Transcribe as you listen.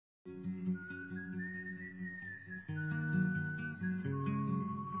Last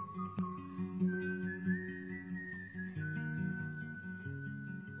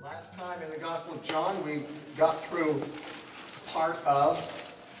time in the Gospel of John, we got through part of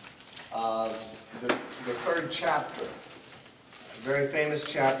the third chapter. A very famous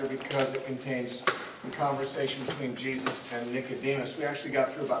chapter because it contains the conversation between Jesus and Nicodemus. We actually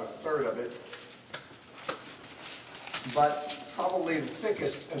got through about a third of it. But probably the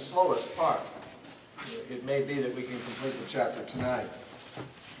thickest and slowest part. It may be that we can complete the chapter tonight.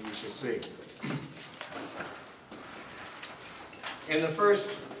 We shall see. In the first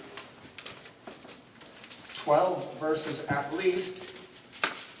 12 verses at least,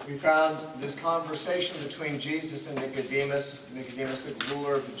 we found this conversation between Jesus and Nicodemus. Nicodemus, the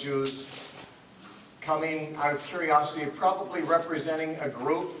ruler of the Jews, coming out of curiosity, probably representing a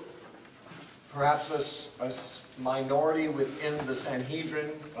group, perhaps a minority within the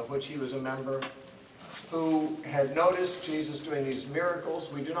Sanhedrin, of which he was a member, who had noticed Jesus doing these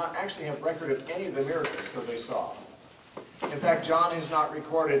miracles. We do not actually have record of any of the miracles that they saw. In fact, John has not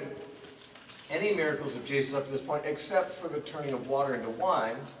recorded any miracles of Jesus up to this point, except for the turning of water into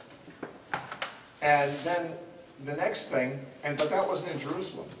wine. And then the next thing, but that wasn't in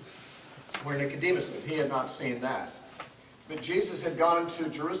Jerusalem, where Nicodemus lived. He had not seen that. But Jesus had gone to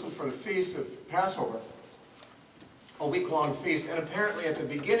Jerusalem for the feast of Passover, a week-long feast, and apparently at the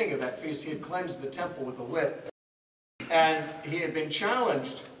beginning of that feast he had cleansed the temple with a whip. And he had been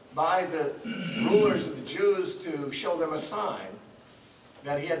challenged by the rulers of the Jews to show them a sign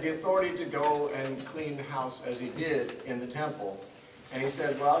that he had the authority to go and clean the house as he did in the temple. And he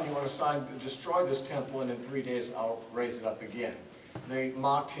said, well, you want a sign to destroy this temple, and in 3 days I'll raise it up again. They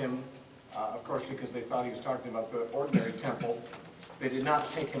mocked him, of course, because they thought he was talking about the ordinary temple. They did not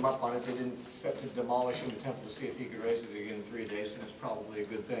take him up on it. They didn't set to demolishing the temple to see if he could raise it again in 3 days, and it's probably a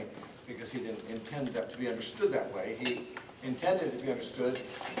good thing, because he didn't intend that to be understood that way. He intended it to be understood,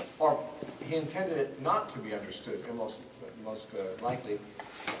 or he intended it not to be understood, and most likely,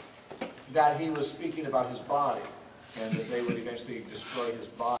 that he was speaking about his body, and that they would eventually destroy his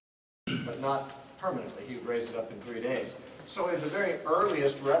body, but not permanently. He would raise it up in 3 days. So in the very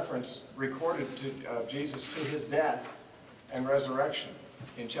earliest reference recorded to Jesus to his death and resurrection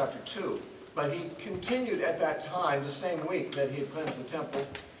in chapter 2. But he continued at that time, the same week that he had cleansed the temple,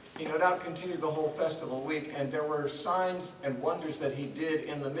 he no doubt continued the whole festival week, and there were signs and wonders that he did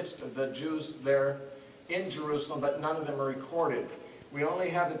in the midst of the Jews there in Jerusalem, but none of them are recorded. We only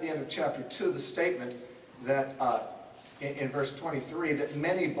have at the end of chapter 2 the statement that in verse 23, that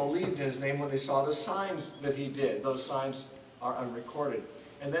many believed in his name when they saw the signs that he did. Those signs are unrecorded.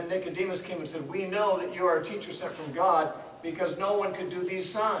 And then Nicodemus came and said, we know that you are a teacher sent from God, because no one could do these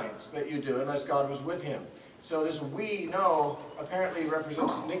signs that you do unless God was with him. So this we know apparently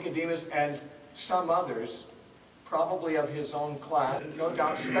represents Nicodemus and some others, probably of his own class, no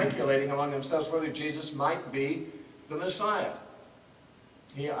doubt speculating among themselves whether Jesus might be the Messiah.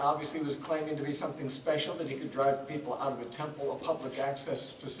 He obviously was claiming to be something special, that he could drive people out of the temple, a public access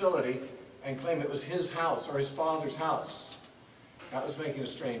facility, and claim it was his house or his father's house. That was making a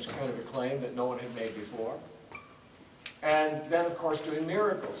strange kind of a claim that no one had made before. And then, of course, doing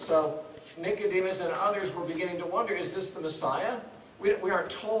miracles. So Nicodemus and others were beginning to wonder, is this the Messiah? We aren't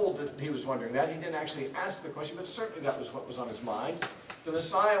told that he was wondering that. He didn't actually ask the question, but certainly that was what was on his mind. The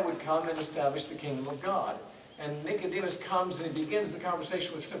Messiah would come and establish the kingdom of God. And Nicodemus comes and he begins the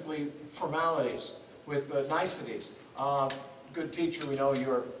conversation with simply formalities, with niceties. Good teacher, we know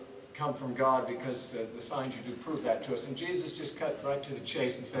you're come from God because the signs you do prove that to us. And Jesus just cut right to the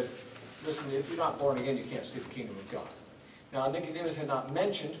chase and said, listen, if you're not born again, you can't see the kingdom of God. Now, Nicodemus had not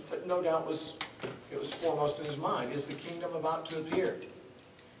mentioned, but no doubt it was foremost in his mind, is the kingdom about to appear?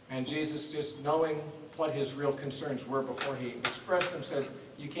 And Jesus, just knowing what his real concerns were before he expressed them, said,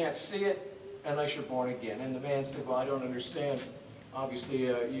 you can't see it unless you're born again. And the man said, well, I don't understand. Obviously,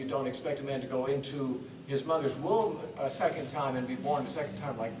 you don't expect a man to go into his mother's womb a second time and be born a second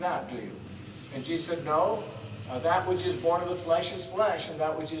time like that, do you? And Jesus said, no, that which is born of the flesh is flesh, and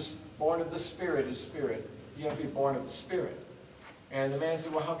that which is born of the Spirit is spirit. You have to be born of the Spirit. And the man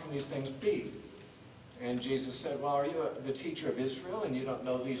said, well, how can these things be? And Jesus said, well, are you the teacher of Israel and you don't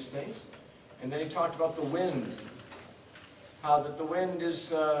know these things? And then he talked about the wind. How that the wind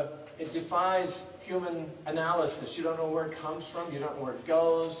is, it defies human analysis. You don't know where it comes from. You don't know where it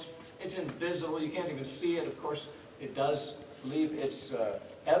goes. It's invisible. You can't even see it. Of course, it does leave its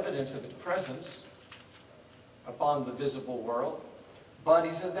evidence of its presence upon the visible world. But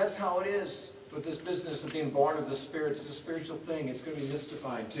he said, that's how it is with this business of being born of the Spirit. It's a spiritual thing. It's going to be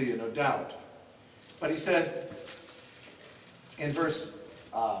mystifying to you, no doubt. But he said in verse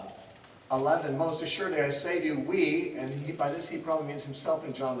 11, most assuredly I say to you, we, and by this he probably means himself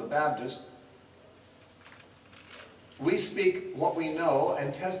and John the Baptist, we speak what we know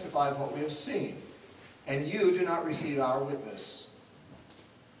and testify of what we have seen, and you do not receive our witness.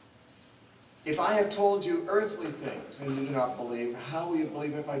 If I have told you earthly things and you do not believe, how will you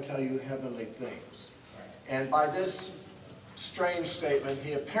believe if I tell you heavenly things? And by this strange statement,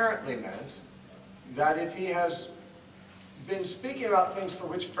 he apparently meant that if he has been speaking about things for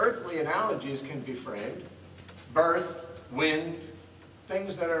which earthly analogies can be framed, birth, wind,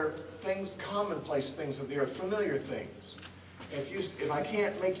 things that are commonplace things of the earth, familiar things. If I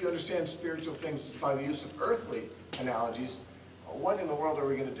can't make you understand spiritual things by the use of earthly analogies, what in the world are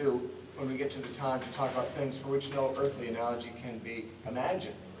we going to do when we get to the time to talk about things for which no earthly analogy can be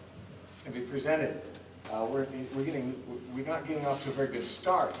imagined, can be presented? We're not getting off to a very good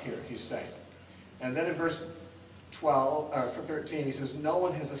start here, he's saying. And then in verse 13, he says, no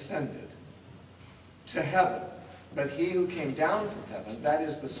one has ascended to heaven, but he who came down from heaven, that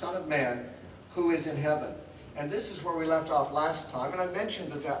is the Son of Man who is in heaven. And this is where we left off last time, and I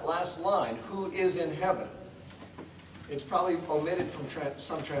mentioned that last line, who is in heaven, it's probably omitted from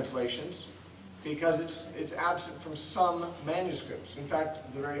some translations because it's absent from some manuscripts. In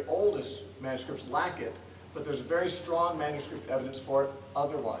fact, the very oldest manuscripts lack it, but there's very strong manuscript evidence for it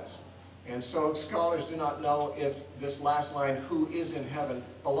otherwise. And so scholars do not know if this last line, who is in heaven,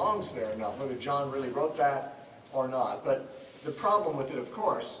 belongs there or not, whether John really wrote that or not. But the problem with it, of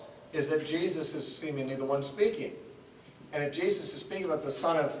course, is that Jesus is seemingly the one speaking. And if Jesus is speaking about the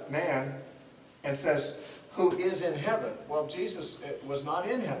Son of Man and says, who is in heaven, well, Jesus was not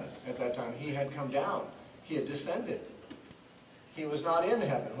in heaven at that time. He had come down. He had descended. He was not in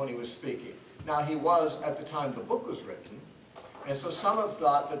heaven when he was speaking. Now, he was at the time the book was written. And so some have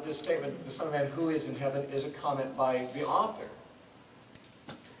thought that this statement, the Son of Man who is in heaven, is a comment by the author.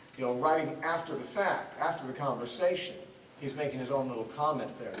 You know, writing after the fact, after the conversation. He's making his own little comment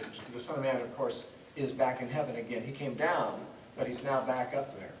there. The Son of Man, of course, is back in heaven again. He came down, but he's now back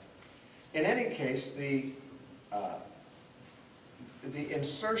up there. In any case, the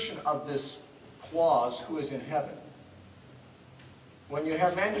insertion of this clause, who is in heaven, when you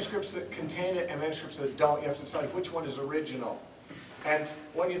have manuscripts that contain it and manuscripts that don't, you have to decide which one is original. And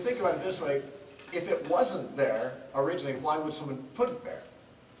when you think about it this way, if it wasn't there originally, why would someone put it there?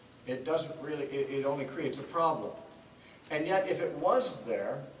 It doesn't really, it only creates a problem. And yet, if it was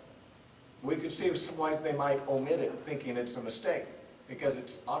there, we could see why they might omit it, thinking it's a mistake, because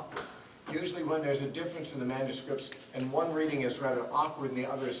it's awkward. Usually when there's a difference in the manuscripts, and one reading is rather awkward and the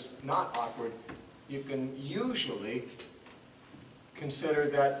other is not awkward, you can usually consider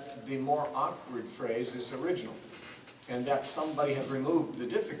that the more awkward phrase is original, and that somebody has removed the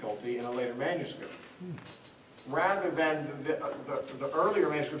difficulty in a later manuscript. Rather than the earlier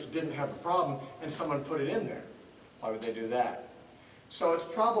manuscripts didn't have the problem, and someone put it in there. Why would they do that? So it's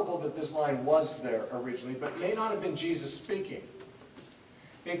probable that this line was there originally, but it may not have been Jesus speaking.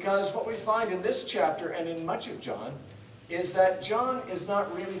 Because what we find in this chapter and in much of John is that John is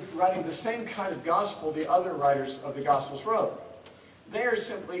not really writing the same kind of gospel the other writers of the Gospels wrote. They are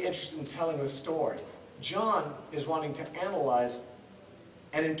simply interested in telling the story. John is wanting to analyze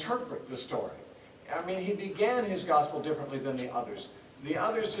and interpret the story. I mean, he began his gospel differently than the others. The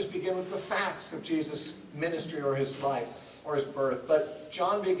others just begin with the facts of Jesus' ministry or his life or his birth. But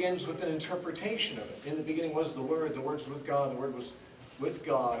John begins with an interpretation of it. In the beginning was the Word was with God, the Word was with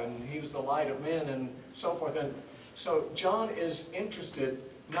God, and he was the light of men, and so forth. And so John is interested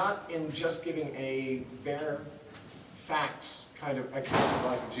not in just giving a bare facts kind of account of the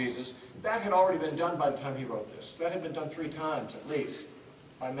life of Jesus. That had already been done by the time he wrote this. That had been done 3 times at least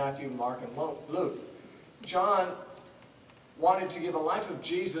by Matthew, Mark, and Luke. John wanted to give a life of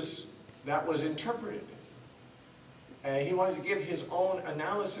Jesus that was interpreted. And he wanted to give his own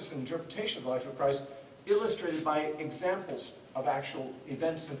analysis and interpretation of the life of Christ, illustrated by examples of actual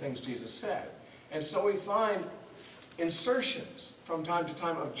events and things Jesus said. And so we find insertions from time to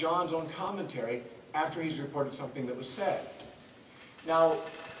time of John's own commentary after he's reported something that was said. Now,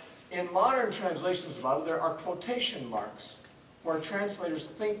 in modern translations of the Bible, there are quotation marks where translators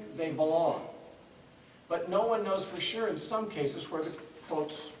think they belong. But no one knows for sure in some cases where the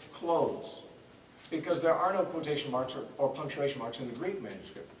quotes close, because there are no quotation marks or punctuation marks in the Greek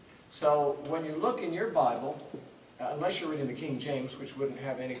manuscript. So when you look in your Bible, unless you're reading the King James, which wouldn't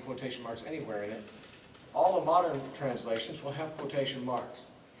have any quotation marks anywhere in it, all the modern translations will have quotation marks.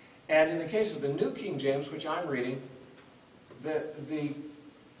 And in the case of the New King James, which I'm reading, the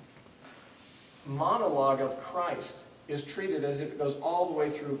monologue of Christ is treated as if it goes all the way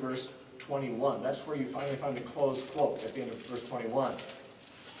through verse 21. That's where you finally find the closed quote at the end of verse 21.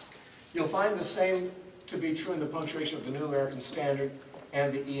 You'll find the same to be true in the punctuation of the New American Standard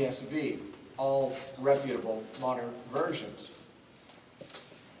and the ESV, all reputable modern versions.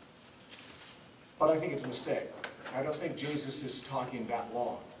 But I think it's a mistake. I don't think Jesus is talking that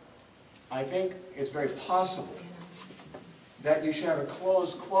long. I think it's very possible that you should have a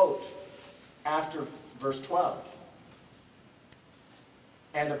closed quote after verse 12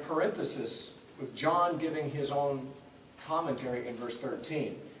 and a parenthesis with John giving his own commentary in verse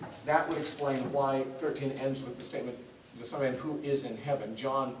 13. That would explain why 13 ends with the statement, the Son of Man who is in heaven.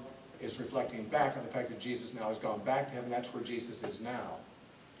 John is reflecting back on the fact that Jesus now has gone back to heaven. That's where Jesus is now.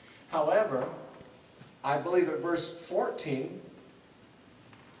 However, I believe at verse 14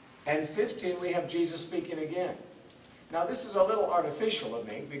 and 15 we have Jesus speaking again. Now this is a little artificial of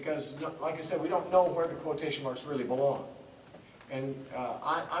me because, like I said, we don't know where the quotation marks really belong. And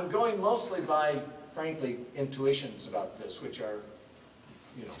I'm going mostly by, frankly, intuitions about this, which are,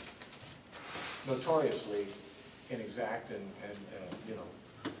 you know, notoriously inexact and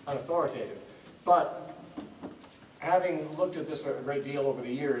unauthoritative. But having looked at this a great deal over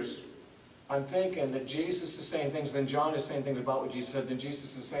the years, I'm thinking that Jesus is saying things, then John is saying things about what Jesus said, then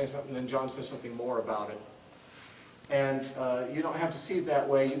Jesus is saying something, then John says something more about it. And you don't have to see it that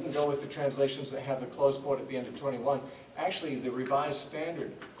way. You can go with the translations that have the closed quote at the end of 21. Actually, the Revised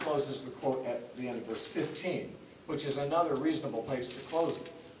Standard closes the quote at the end of verse 15, which is another reasonable place to close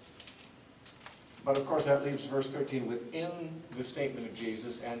it. But of course, that leaves verse 13 within the statement of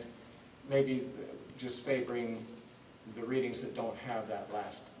Jesus and maybe just favoring the readings that don't have that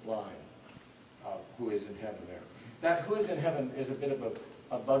last line of who is in heaven there. That who is in heaven is a bit of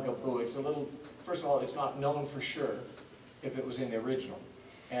a bugaboo. It's a little, first of all, it's not known for sure if it was in the original.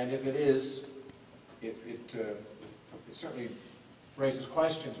 And if it is, it certainly raises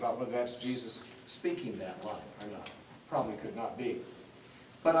questions about whether that's Jesus speaking that line or not. Probably could not be.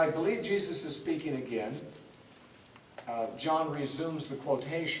 But I believe Jesus is speaking again. John resumes the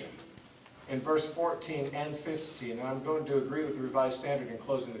quotation in verse 14 and 15. And I'm going to agree with the Revised Standard in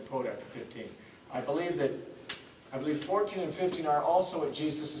closing the quote after 15. I believe 14 and 15 are also what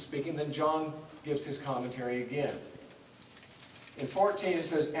Jesus is speaking. Then John gives his commentary again. In 14 it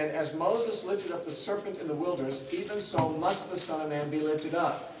says, "And as Moses lifted up the serpent in the wilderness, even so must the Son of Man be lifted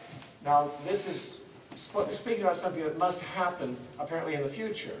up." Now this is speaking about something that must happen apparently in the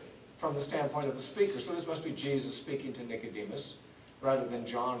future from the standpoint of the speaker. So this must be Jesus speaking to Nicodemus rather than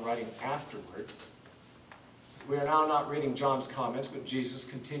John writing afterward. We are now not reading John's comments, but Jesus'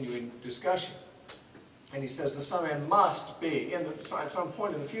 continuing discussion. And he says the Son of Man must be, at some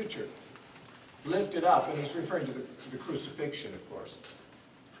point in the future, lifted up. And he's referring to the crucifixion, of course.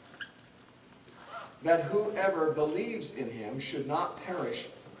 "That whoever believes in him should not perish,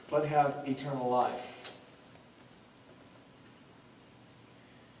 but have eternal life."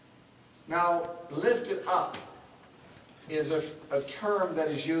 Now, lifted up is a term that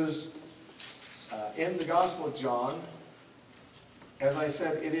is used in the Gospel of John. As I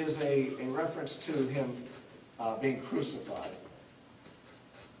said, it is a reference to him being crucified.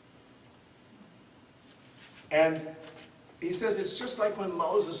 And he says it's just like when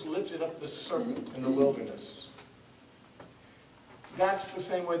Moses lifted up the serpent in the wilderness. That's the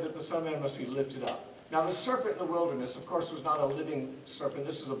same way that the Son of Man must be lifted up. Now the serpent in the wilderness, of course, was not a living serpent.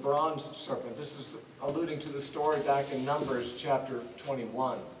 This is a bronze serpent. This is alluding to the story back in Numbers chapter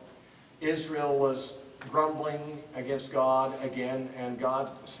 21. Israel was grumbling against God again, and God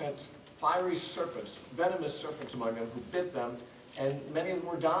sent fiery serpents, venomous serpents among them, who bit them, and many of them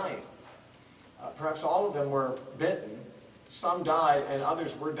were dying. Perhaps all of them were bitten. Some died, and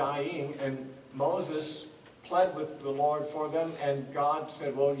others were dying, and Moses pled with the Lord for them, and God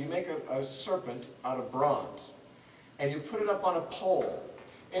said, well, you make a serpent out of bronze, and you put it up on a pole.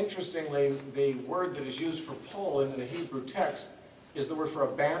 Interestingly, the word that is used for pole in the Hebrew text is the word for a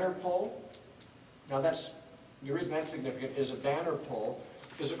banner pole. Now the reason that's significant is a banner pole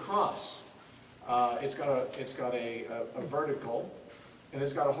is a cross. It's got a vertical, and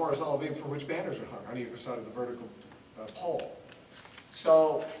it's got a horizontal beam from which banners are hung on either side of the vertical pole.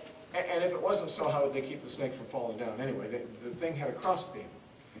 So, and if it wasn't so, how would they keep the snake from falling down? Anyway, the thing had a cross beam,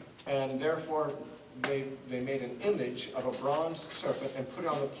 and therefore they made an image of a bronze serpent and put it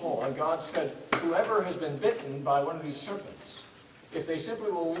on the pole. And God said, whoever has been bitten by one of these serpents, if they simply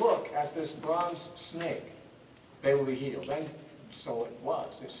will look at this bronze snake, they will be healed. And so it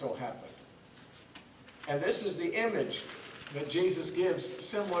was. It so happened. And this is the image that Jesus gives,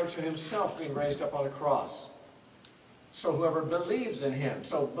 similar to himself being raised up on a cross. So whoever believes in him.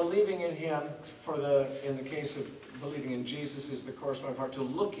 So believing in him, in the case of believing in Jesus, is the corresponding part to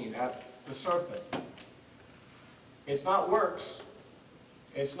looking at the serpent. It's not works.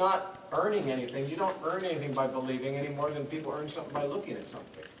 It's not earning anything. You don't earn anything by believing any more than people earn something by looking at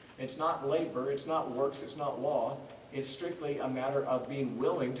something. It's not labor, it's not works, it's not law. It's strictly a matter of being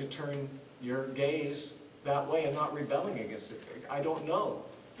willing to turn your gaze that way and not rebelling against it. I don't know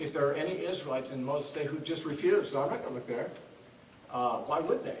if there are any Israelites in Moses' day who just refused. So I'm not going to look there. Why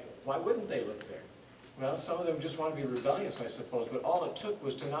would they? Why wouldn't they look there? Well, some of them just want to be rebellious, I suppose, but all it took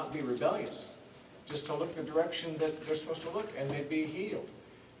was to not be rebellious, just to look the direction that they're supposed to look, and they'd be healed.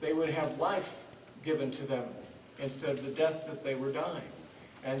 They would have life given to them instead of the death that they were dying.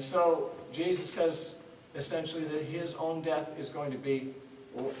 And so Jesus says essentially that his own death is going to be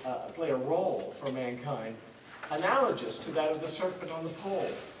play a role for mankind, analogous to that of the serpent on the pole.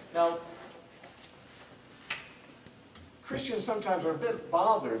 Now, Christians sometimes are a bit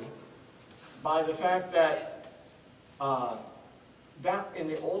bothered by the fact that that in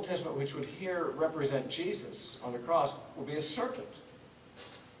the Old Testament, which would here represent Jesus on the cross, will be a serpent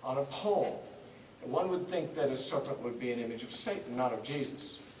on a pole. And one would think that a serpent would be an image of Satan, not of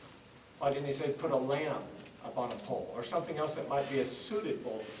Jesus. Why didn't he say put a lamb up on a pole, or something else that might be a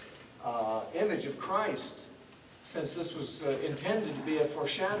suitable image of Christ, since this was intended to be a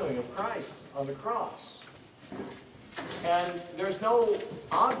foreshadowing of Christ on the cross? And there's no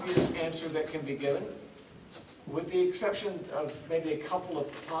obvious answer that can be given, with the exception of maybe a couple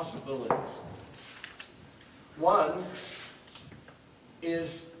of possibilities. One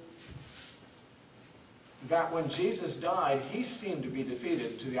is that when Jesus died, he seemed to be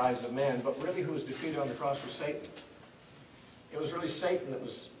defeated to the eyes of man, but really who was defeated on the cross was Satan. It was really Satan that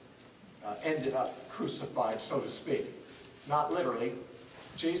was ended up crucified, so to speak. Not literally.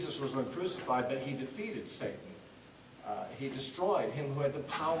 Jesus was then crucified, but he defeated Satan. He destroyed him who had the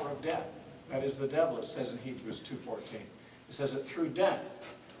power of death. That is the devil, it says in Hebrews 2:14. It says that through death,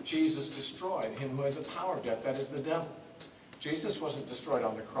 Jesus destroyed him who had the power of death. That is the devil. Jesus wasn't destroyed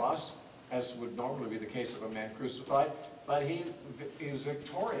on the cross, as would normally be the case of a man crucified, but he was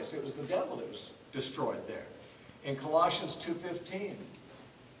victorious. It was the devil that was destroyed there. In Colossians 2:15,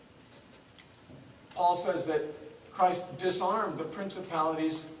 Paul says that Christ disarmed the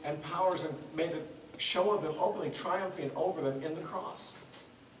principalities and powers and made a show of them openly, triumphing over them in the cross.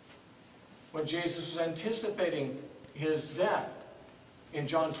 When Jesus was anticipating his death in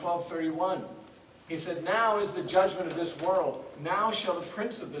John 12:31, he said, "Now is the judgment of this world. Now shall the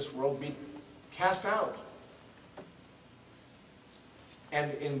prince of this world be cast out."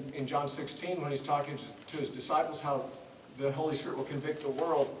 And in John 16, when he's talking to his disciples how the Holy Spirit will convict the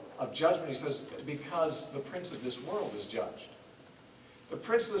world of judgment, he says, because the prince of this world is judged. The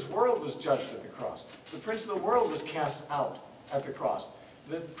prince of this world was judged at the cross. The prince of the world was cast out at the cross.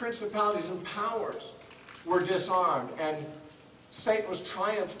 The principalities and powers were disarmed, and Satan was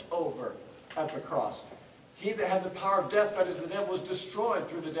triumphed over at the cross. He that had the power of death, that is the devil, was destroyed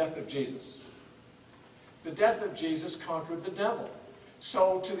through the death of Jesus. The death of Jesus conquered the devil.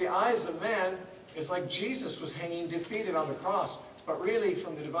 So to the eyes of man, it's like Jesus was hanging defeated on the cross. But really,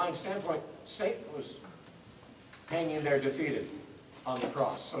 from the divine standpoint, Satan was hanging there defeated on the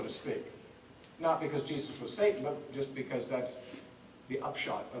cross, so to speak. Not because Jesus was Satan, but just because that's the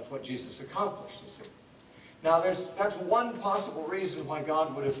upshot of what Jesus accomplished, you see. Now, that's one possible reason why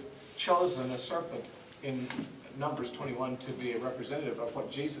God would have chosen a serpent in Numbers 21 to be a representative of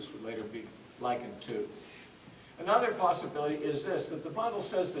what Jesus would later be likened to. Another possibility is this, that the Bible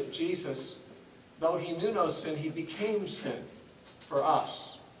says that Jesus, though he knew no sin, he became sin for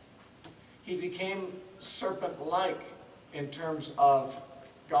us. He became serpent-like in terms of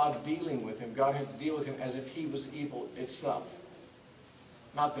God dealing with him. God had to deal with him as if he was evil itself.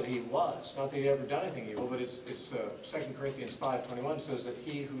 Not that he was, not that he'd ever done anything evil, but it's 2 Corinthians 5:21 says that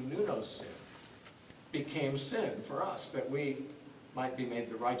he who knew no sin became sin for us, that we might be made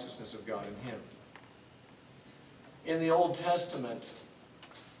the righteousness of God in him. In the Old Testament,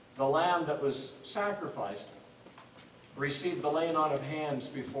 the lamb that was sacrificed received the laying on of hands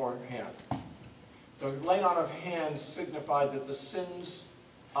beforehand. The laying on of hands signified that the sins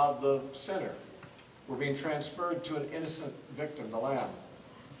of the sinner were being transferred to an innocent victim, the lamb.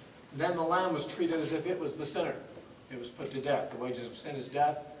 Then the lamb was treated as if it was the sinner. It was put to death. The wages of sin is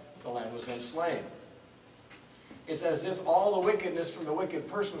death. The lamb was then slain. It's as if all the wickedness from the wicked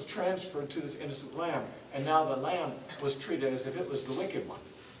person was transferred to this innocent lamb, and now the lamb was treated as if it was the wicked one.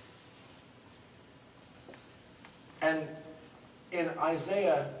 And in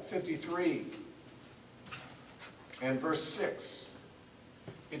Isaiah 53 and verse 6,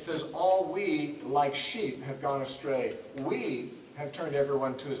 it says, "All we like sheep have gone astray. We have turned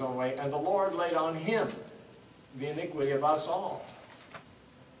everyone to his own way, and the Lord laid on him the iniquity of us all."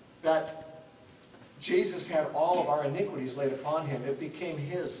 That Jesus had all of our iniquities laid upon him. It became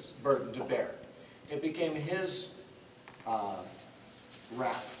his burden to bear. It became his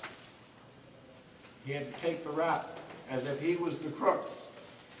rap. He had to take the rap as if he was the crook.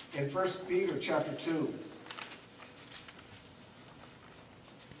 In 1 Peter chapter 2,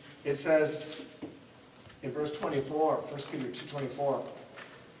 it says in verse 24, 1 Peter 2:24,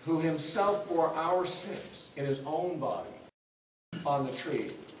 who himself bore our sins in his own body on the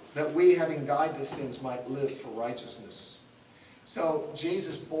tree, that we, having died to sins, might live for righteousness. So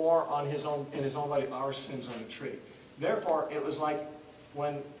Jesus bore in his own body our sins on the tree. Therefore, it was like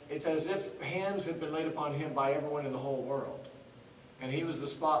when it's as if hands had been laid upon him by everyone in the whole world. And he was the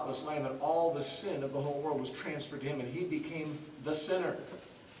spotless lamb, and all the sin of the whole world was transferred to him, and he became the sinner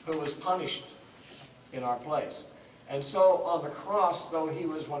who was punished in our place. And so on the cross, though he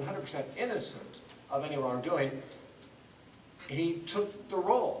was 100% innocent of any wrongdoing, he took the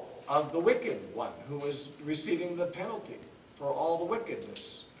role of the wicked one who was receiving the penalty for all the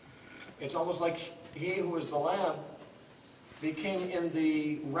wickedness. It's almost like he who was the lamb became, in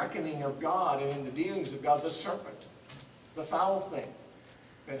the reckoning of God and in the dealings of God, the serpent, the foul thing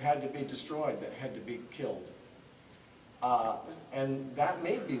that had to be destroyed, that had to be killed. And that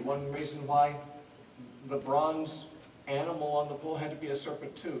may be one reason why the bronze animal on the pole had to be a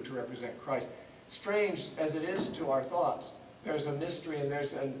serpent too, to represent Christ. Strange as it is to our thoughts, there's a mystery and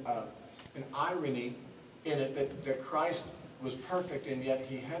there's an irony in it that Christ was perfect, and yet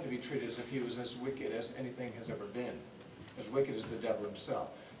he had to be treated as if he was as wicked as anything has ever been, as wicked as the devil himself.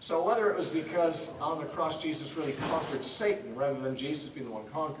 So whether it was because on the cross Jesus really conquered Satan rather than Jesus being the one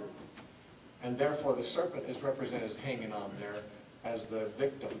conquered, and therefore the serpent is represented as hanging on there as the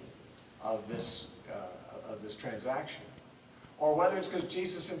victim of this transaction, or whether it's because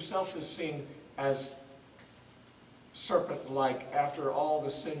Jesus himself is seen as serpent-like after all the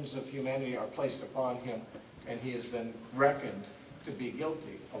sins of humanity are placed upon him, and he is then reckoned to be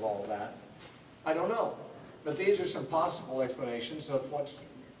guilty of all that. I don't know, but these are some possible explanations of what's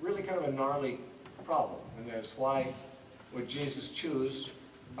really kind of a gnarly problem, and that's why would Jesus choose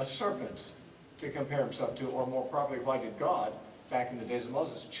a serpent to compare himself to, or more properly, why did God, back in the days of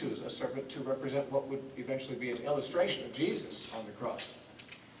Moses, choose a serpent to represent what would eventually be an illustration of Jesus on the cross?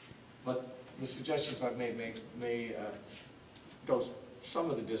 But the suggestions I've made may go some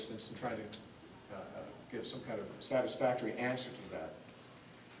of the distance in trying to give some kind of satisfactory answer to that,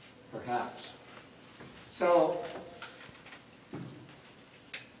 perhaps. So,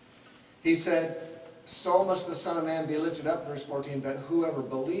 he said, so must the Son of Man be lifted up, verse 14, that whoever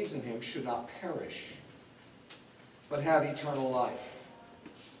believes in him should not perish, but have eternal life.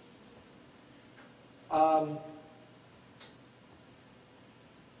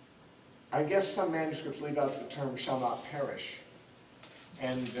 I guess some manuscripts leave out the term shall not perish.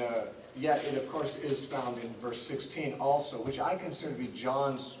 And yet it, of course, is found in verse 16 also, which I consider to be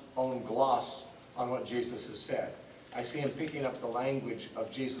John's own gloss on what Jesus has said. I see him picking up the language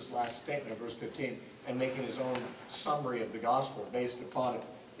of Jesus' last statement, verse 15, and making his own summary of the gospel based upon it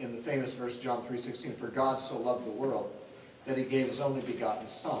in the famous verse, John 3:16, for God so loved the world that he gave his only begotten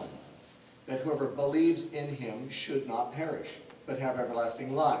Son, that whoever believes in him should not perish, but have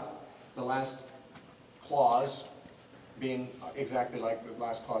everlasting life. The last clause being exactly like the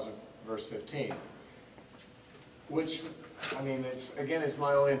last clause of verse 15, which, I mean, it's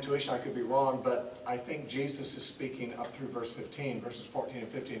my own intuition, I could be wrong, but I think Jesus is speaking up through verse 15, verses 14 and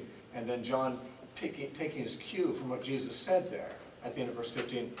 15, and then John, taking his cue from what Jesus said there at the end of verse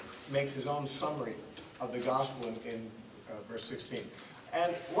 15, makes his own summary of the gospel in verse 16.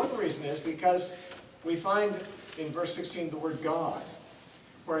 And one reason is because we find in verse 16 the word God,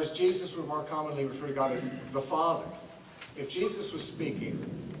 whereas Jesus would more commonly refer to God as the Father. If Jesus was speaking,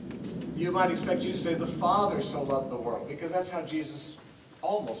 you might expect Jesus to say, the Father so loved the world, because that's how Jesus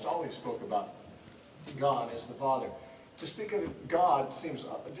almost always spoke about God as the Father. To speak of God seems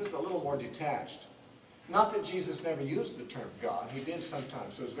just a little more detached. Not that Jesus never used the term God. He did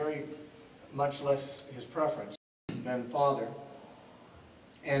sometimes. So it was very much less his preference than Father.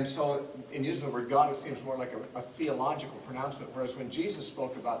 And so in using the word God, it seems more like a theological pronouncement, whereas when Jesus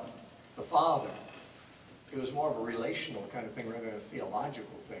spoke about the Father, it was more of a relational kind of thing rather than a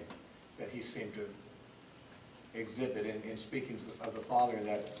theological thing that he seemed to exhibit in speaking of the Father in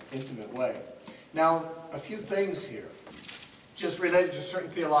that intimate way. Now, a few things here, just related to certain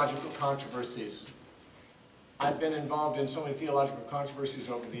theological controversies. I've been involved in so many theological controversies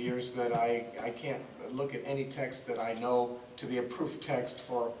over the years that I can't look at any text that I know to be a proof text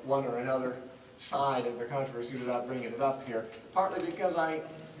for one or another side of the controversy without bringing it up here. Partly because I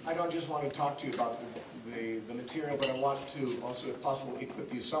don't just want to talk to you about the material, but I want to also, if possible,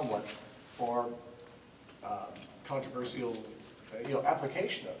 equip you somewhat for controversial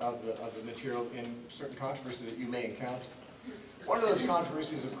application of the material in certain controversies that you may encounter. One of those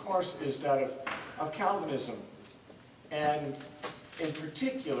controversies, of course, is that of Calvinism, and in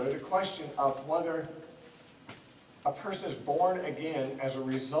particular the question of whether a person is born again as a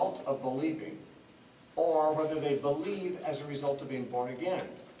result of believing, or whether they believe as a result of being born again.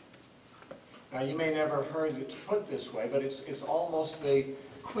 Now, you may never have heard it put this way, but it's almost the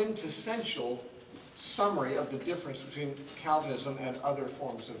quintessential summary of the difference between Calvinism and other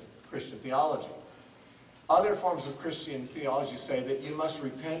forms of Christian theology. Other forms of Christian theology say that you must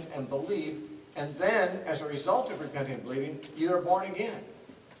repent and believe, and then, as a result of repenting and believing, you are born again.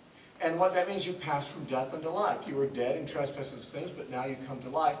 And what that means, you pass from death unto life. You were dead in trespasses and sins, but now you come to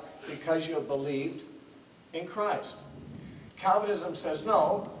life because you have believed in Christ. Calvinism says,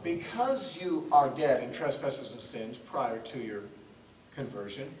 no, because you are dead in trespasses and sins prior to your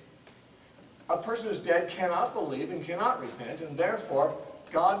conversion, a person who's dead cannot believe and cannot repent, and therefore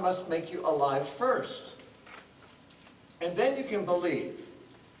God must make you alive first. And then you can believe.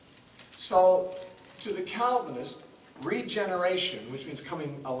 So, to the Calvinist, regeneration, which means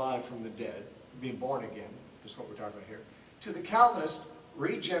coming alive from the dead, being born again, is what we're talking about here. To the Calvinist,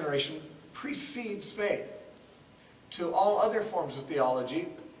 regeneration precedes faith. To all other forms of theology,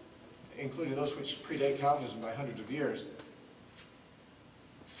 including those which predate Calvinism by hundreds of years,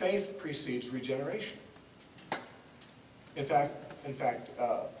 faith precedes regeneration. In fact,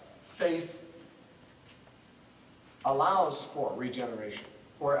 faith allows for regeneration,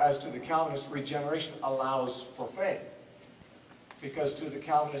 whereas to the Calvinist, regeneration allows for faith. Because to the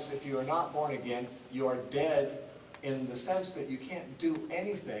Calvinist, if you are not born again, you are dead in the sense that you can't do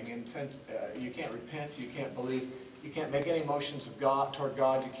anything. You can't repent, you can't believe, you can't make any motions of God toward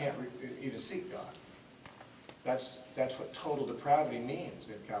God, you can't even seek God. That's what total depravity means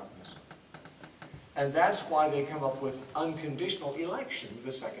in Calvinism. And that's why they come up with unconditional election,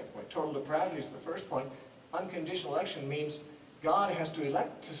 the second point. Total depravity is the first point. Unconditional election means God has to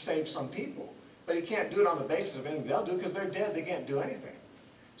elect to save some people, but he can't do it on the basis of anything they'll do because they're dead, they can't do anything.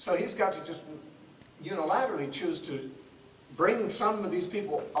 So he's got to just unilaterally choose to bring some of these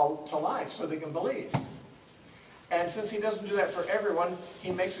people to life so they can believe. And since he doesn't do that for everyone,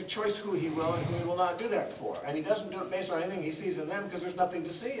 he makes a choice who he will and who he will not do that for. And he doesn't do it based on anything he sees in them because there's nothing to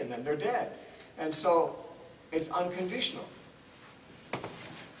see in them. They're dead. And so it's unconditional.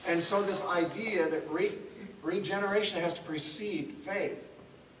 And so this idea that regeneration has to precede faith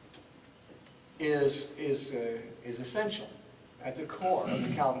is essential at the core of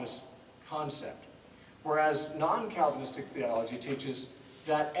the Calvinist concept. Whereas non-Calvinistic theology teaches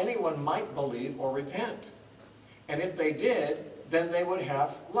that anyone might believe or repent. And if they did, then they would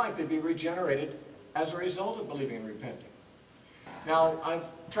have life. They'd be regenerated as a result of believing and repenting. Now, I've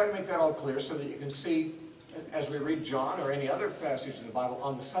tried to make that all clear so that you can see, as we read John or any other passage in the Bible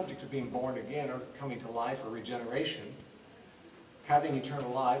on the subject of being born again or coming to life or regeneration, having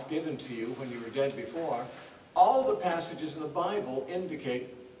eternal life given to you when you were dead before, all the passages in the Bible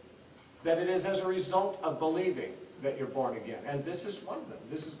indicate that it is as a result of believing that you're born again. And this is one of them.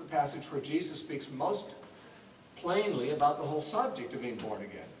 This is the passage where Jesus speaks most plainly about the whole subject of being born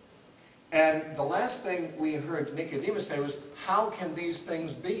again. And the last thing we heard Nicodemus say was, how can these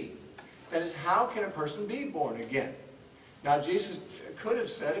things be? That is, how can a person be born again? Now, Jesus could have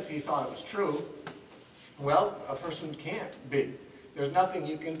said, if he thought it was true, well, a person can't be. There's nothing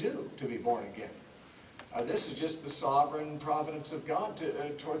you can do to be born again. This is just the sovereign providence of God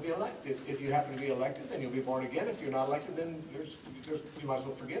toward the elect. If you happen to be elected, then you'll be born again. If you're not elected, then you might as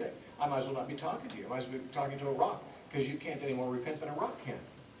well forget it. I might as well not be talking to you. I might as well be talking to a rock, because you can't any more repent than a rock can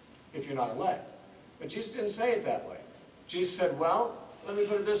if you're not elect. But Jesus didn't say it that way. Jesus said, well, let me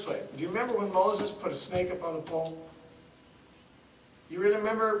put it this way. Do you remember when Moses put a snake up on the pole? You really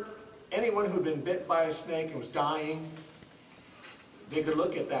remember anyone who'd been bit by a snake and was dying? They could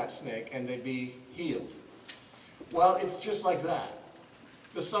look at that snake and they'd be healed. Well, it's just like that.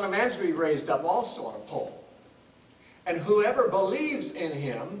 The Son of Man's going to be raised up also on a pole. And whoever believes in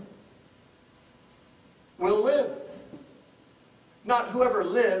him will live. Not whoever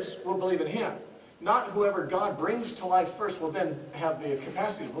lives will believe in him. Not whoever God brings to life first will then have the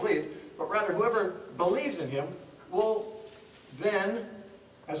capacity to believe, but rather whoever believes in him will then,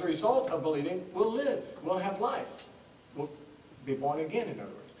 as a result of believing, will live, will have life, will be born again, in other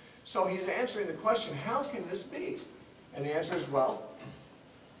words. So he's answering the question, how can this be? And the answer is, well,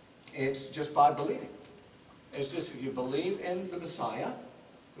 it's just by believing. It's just if you believe in the Messiah,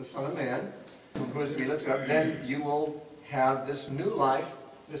 the Son of Man, who is to be lifted up, then you will have this new life,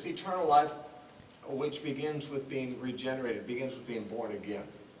 this eternal life, which begins with being regenerated, begins with being born again.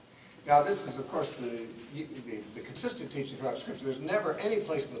 Now this is, of course, the consistent teaching throughout Scripture. There's never any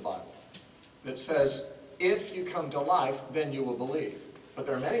place in the Bible that says, if you come to life, then you will believe. But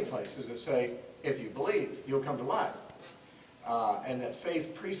there are many places that say, if you believe, you'll come to life. And that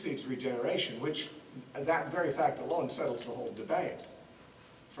faith precedes regeneration, which that very fact alone settles the whole debate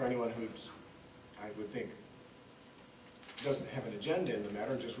for anyone who's, I would think, doesn't have an agenda in the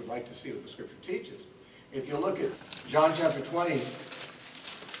matter, just would like to see what the Scripture teaches. If you look at John chapter 20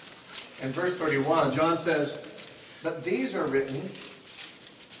 and verse 31, John says, "But these are written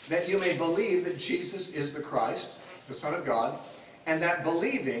that you may believe that Jesus is the Christ, the Son of God, and that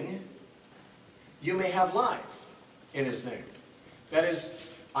believing you may have life in His name." That is,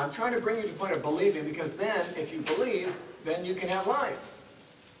 I'm trying to bring you to the point of believing, because then, if you believe, then you can have life.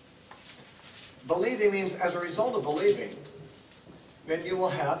 Believing means, as a result of believing, then you will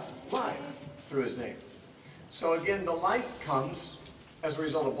have life through His name. So again, the life comes as a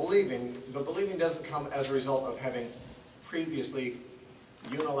result of believing. The believing doesn't come as a result of having previously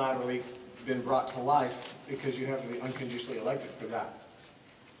unilaterally been brought to life, because you have to be unconditionally elected for that.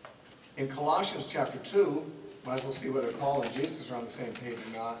 In Colossians chapter 2, might as well see whether Paul and Jesus are on the same page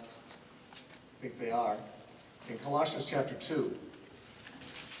or not. I think they are. In Colossians chapter 2,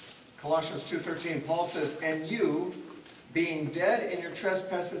 Colossians 2:13, Paul says, "And you, being dead in your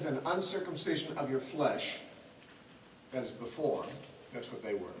trespasses and uncircumcision of your flesh," that is before, that's what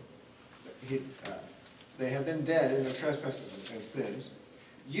they were. They have been dead in their trespasses and sins.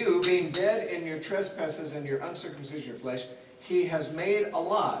 "You, being dead in your trespasses and your uncircumcision of your flesh, He has made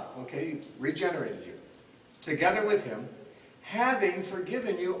alive," okay, He regenerated you, "together with Him, having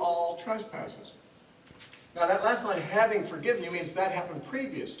forgiven you all trespasses." Now that last line, "having forgiven you," means that happened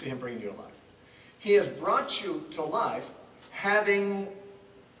previous to Him bringing you alive. He has brought you to life, having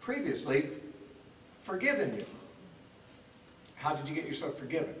previously forgiven you. How did you get yourself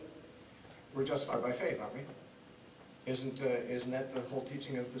forgiven? We're justified by faith, aren't we? Isn't that the whole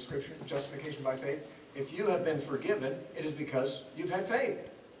teaching of the Scripture? Justification by faith. If you have been forgiven, it is because you've had faith.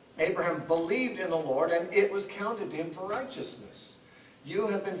 Abraham believed in the Lord, and it was counted to him for righteousness. You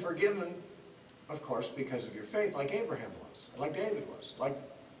have been forgiven, of course, because of your faith, like Abraham was, like David was, like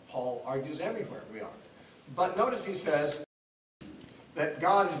Paul argues everywhere we are. But notice he says that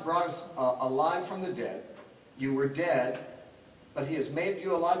God has brought us alive from the dead. You were dead, but He has made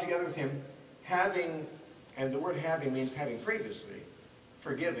you alive together with Him, having, and the word having means having previously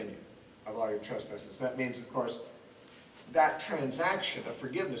forgiven you of all your trespasses. That means, of course, that transaction of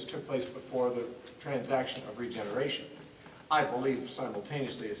forgiveness took place before the transaction of regeneration. I believe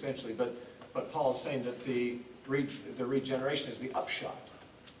simultaneously, essentially, but Paul is saying that the regeneration is the upshot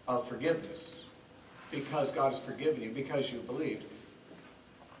of forgiveness. Because God has forgiven you, because you believed,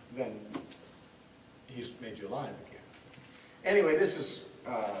 then He's made you alive again. Anyway, this is,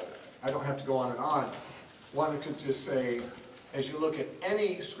 I don't have to go on and on. One could just say, as you look at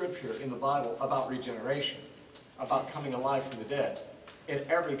any Scripture in the Bible about regeneration, about coming alive from the dead, in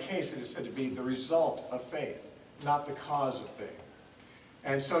every case it is said to be the result of faith, not the cause of faith.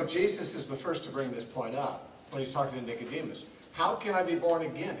 And so Jesus is the first to bring this point up when He's talking to Nicodemus. How can I be born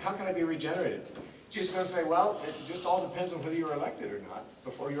again? How can I be regenerated? Jesus is going to say, well, it just all depends on whether you were elected or not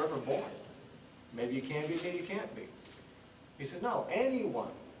before you were ever born. Maybe you can be, maybe you can't be. He said, no,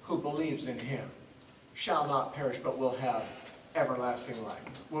 anyone who believes in Him shall not perish but will have everlasting life,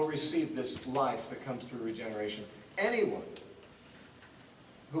 will receive this life that comes through regeneration. Anyone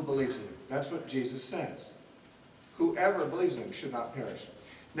who believes in Him. That's what Jesus says. Whoever believes in Him should not perish.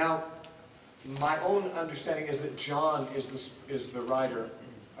 Now, my own understanding is that John is the writer.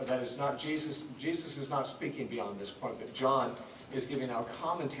 That is not Jesus. Jesus is not speaking beyond this point, that John is giving now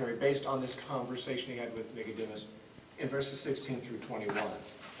commentary based on this conversation he had with Nicodemus in verses 16 through 21.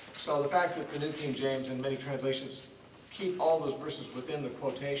 So the fact that the New King James and many translations keep all those verses within the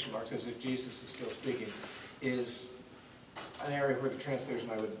quotation marks as if Jesus is still speaking is an area where the translators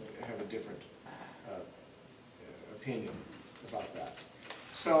and I would have a different opinion about that.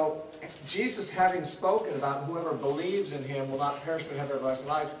 So Jesus, having spoken about whoever believes in Him will not perish but have everlasting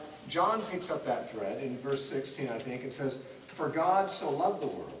life, John picks up that thread in verse 16, I think. It says, "For God so loved the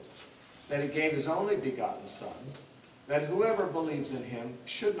world that He gave His only begotten Son, that whoever believes in Him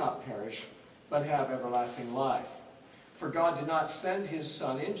should not perish but have everlasting life. For God did not send His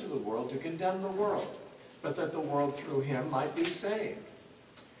Son into the world to condemn the world, but that the world through Him might be saved.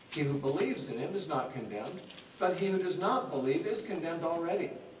 He who believes in Him is not condemned, but he who does not believe is condemned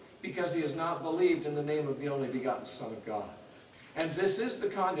already, because he has not believed in the name of the only begotten Son of God. And this is the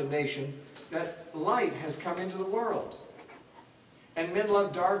condemnation, that light has come into the world. And men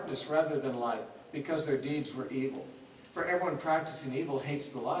love darkness rather than light, because their deeds were evil. For everyone practicing evil hates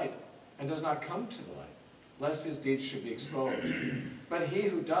the light, and does not come to the light, lest his deeds should be exposed. But he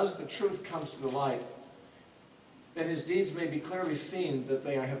who does the truth comes to the light, that his deeds may be clearly seen that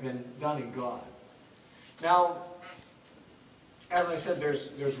they have been done in God. Now, as I said,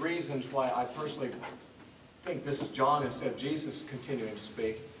 there's reasons why I personally think this is John instead of Jesus continuing to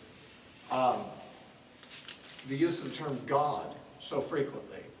speak. The use of the term God so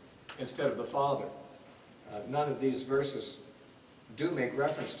frequently instead of the Father. None of these verses do make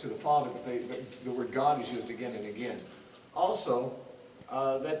reference to the Father, but the word God is used again and again. Also,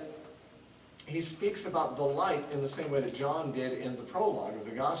 that he speaks about the light in the same way that John did in the prologue of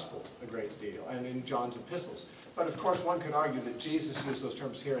the Gospel a great deal, and in John's epistles. But of course, one could argue that Jesus used those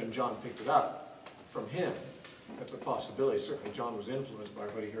terms here and John picked it up from him. That's a possibility. Certainly John was influenced by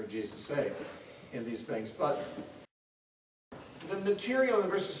what he heard Jesus say in these things. But the material in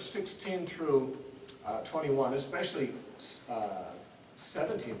verses 16 through 21, especially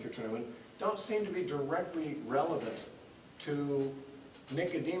 17 through 21, don't seem to be directly relevant to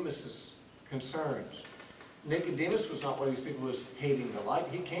Nicodemus's concerns. Nicodemus was not one of these people who was hating the light.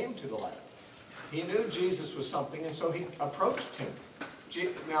 He came to the light. He knew Jesus was something, and so he approached him.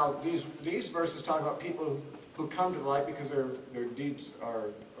 Now, these verses talk about people who come to the light because their deeds are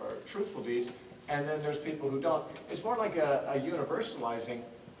truthful deeds, and then there's people who don't. It's more like a universalizing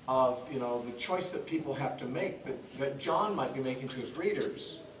of, you know, the choice that people have to make, that John might be making to his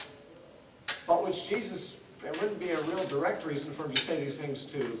readers, but which Jesus, there wouldn't be a real direct reason for him to say these things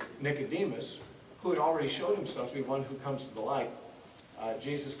to Nicodemus, who had already showed himself to be one who comes to the light.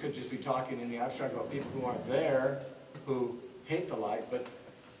 Jesus could just be talking in the abstract about people who aren't there, who hate the light, but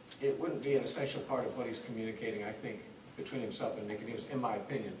it wouldn't be an essential part of what he's communicating, I think, between himself and Nicodemus, in my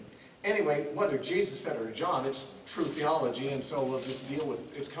opinion. Anyway, whether Jesus said it or John, it's true theology, and so we'll just deal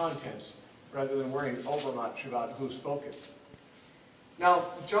with its contents rather than worrying overmuch about who spoke it. Now,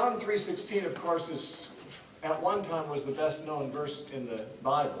 John 3:16, of course, is at one time was the best known verse in the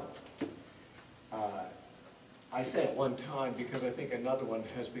Bible. I say at one time because I think another one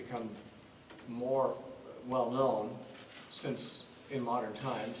has become more well known since in modern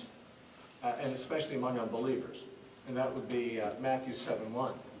times, and especially among unbelievers, and that would be Matthew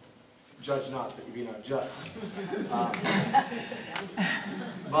 7:1. Judge not that you be not judged.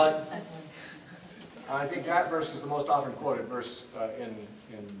 But I think that verse is the most often quoted verse in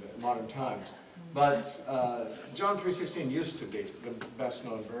modern times. But John 3:16 used to be the best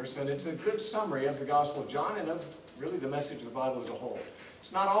known verse, and it's a good summary of the Gospel of John and of really the message of the Bible as a whole.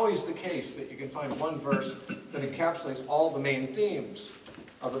 It's not always the case that you can find one verse that encapsulates all the main themes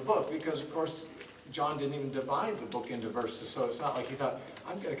of the book, because of course John didn't even divide the book into verses, so it's not like he thought,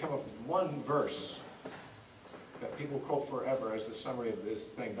 I'm going to come up with one verse that people quote forever as the summary of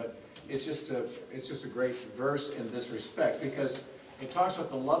this thing. But it's just a great verse in this respect, because it talks about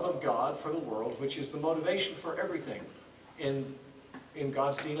the love of God for the world, which is the motivation for everything in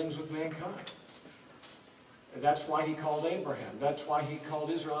God's dealings with mankind. That's why he called Abraham. That's why he called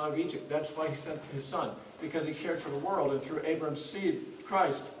Israel out of Egypt. That's why he sent his son, because he cared for the world, and through Abraham's seed,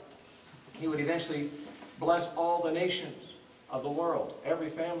 Christ, he would eventually bless all the nations of the world. Every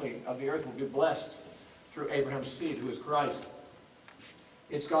family of the earth will be blessed through Abraham's seed, who is Christ.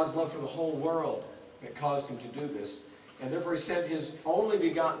 It's God's love for the whole world that caused him to do this. And therefore he sent his only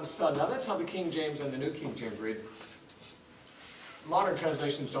begotten Son. Now that's how the King James and the New King James read. Modern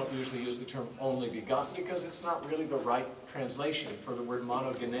translations don't usually use the term only begotten because it's not really the right translation for the word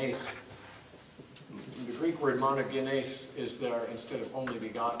monogenes. The Greek word monogenes is there instead of only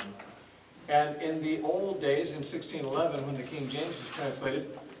begotten. And in the old days, in 1611, when the King James was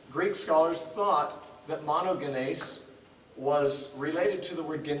translated, Greek scholars thought that monogenes was related to the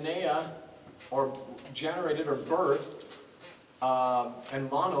word genea, or generated or birthed, and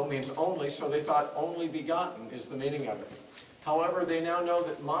mono means only, so they thought only begotten is the meaning of it. However, they now know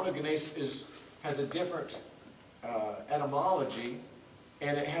that monogenes has a different etymology,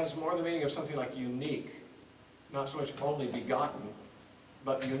 and it has more the meaning of something like unique. Not so much only begotten,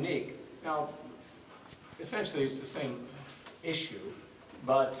 but unique. Now, essentially it's the same issue,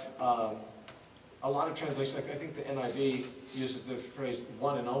 but a lot of translations, like I think the NIV uses the phrase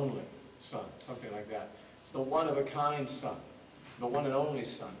one and only Son, something like that. The one-of-a-kind Son, the one and only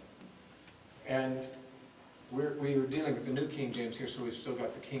Son. And we were dealing with the New King James here, so we've still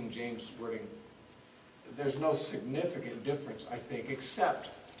got the King James wording. There's no significant difference, I think, except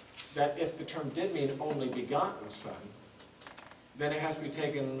that if the term did mean only begotten Son, then it has to be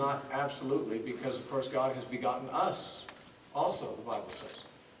taken not absolutely, because of course God has begotten us also, the Bible says.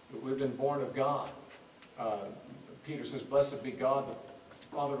 We've been born of God. Peter says, blessed be God, the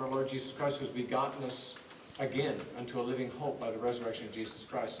Father of our Lord Jesus Christ, who has begotten us again unto a living hope by the resurrection of Jesus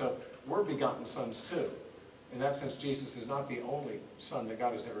Christ. So were begotten sons too. In that sense, Jesus is not the only son that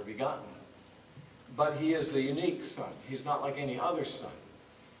God has ever begotten. But he is the unique son. He's not like any other son.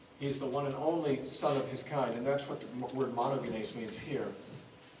 He's the one and only son of his kind. And that's what the word monogenes means here.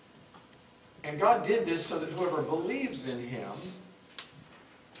 And God did this so that whoever believes in him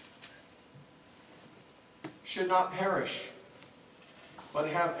should not perish, but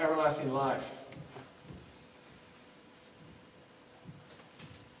have everlasting life.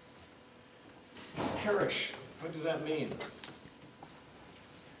 Perish. What does that mean?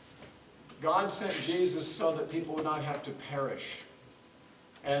 God sent Jesus so that people would not have to perish.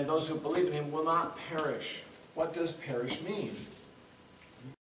 And those who believe in him will not perish. What does perish mean?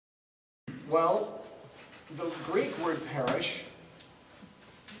 Well, the Greek word perish,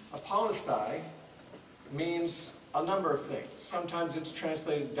 apolistai, means a number of things. Sometimes it's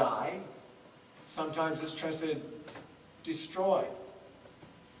translated die. Sometimes it's translated destroy.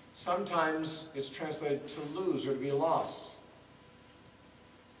 Sometimes it's translated to lose or to be lost.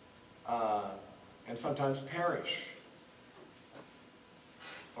 And sometimes perish.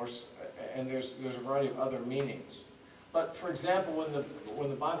 And there's a variety of other meanings. But for example, when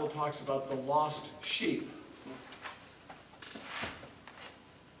the Bible talks about the lost sheep,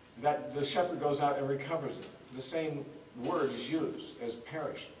 that the shepherd goes out and recovers it. The same word is used as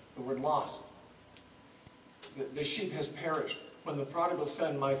perish, the word lost. The sheep has perished. When the prodigal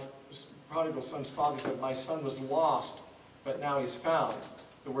son's father said, "My son was lost, but now he's found,"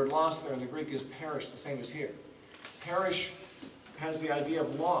 the word lost there in the Greek is perish, the same as here. Perish has the idea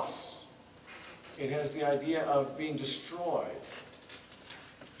of loss. It has the idea of being destroyed.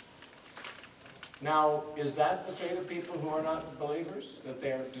 Now, is that the fate of people who are not believers? That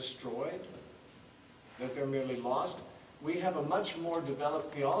they are destroyed? That they're merely lost? We have a much more developed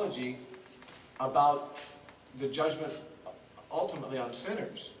theology about the judgment ultimately on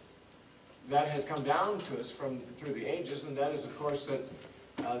sinners. That has come down to us through the ages, and that is, of course, that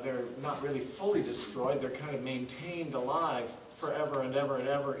they're not really fully destroyed. They're kind of maintained alive forever and ever and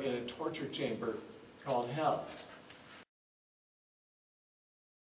ever in a torture chamber called hell.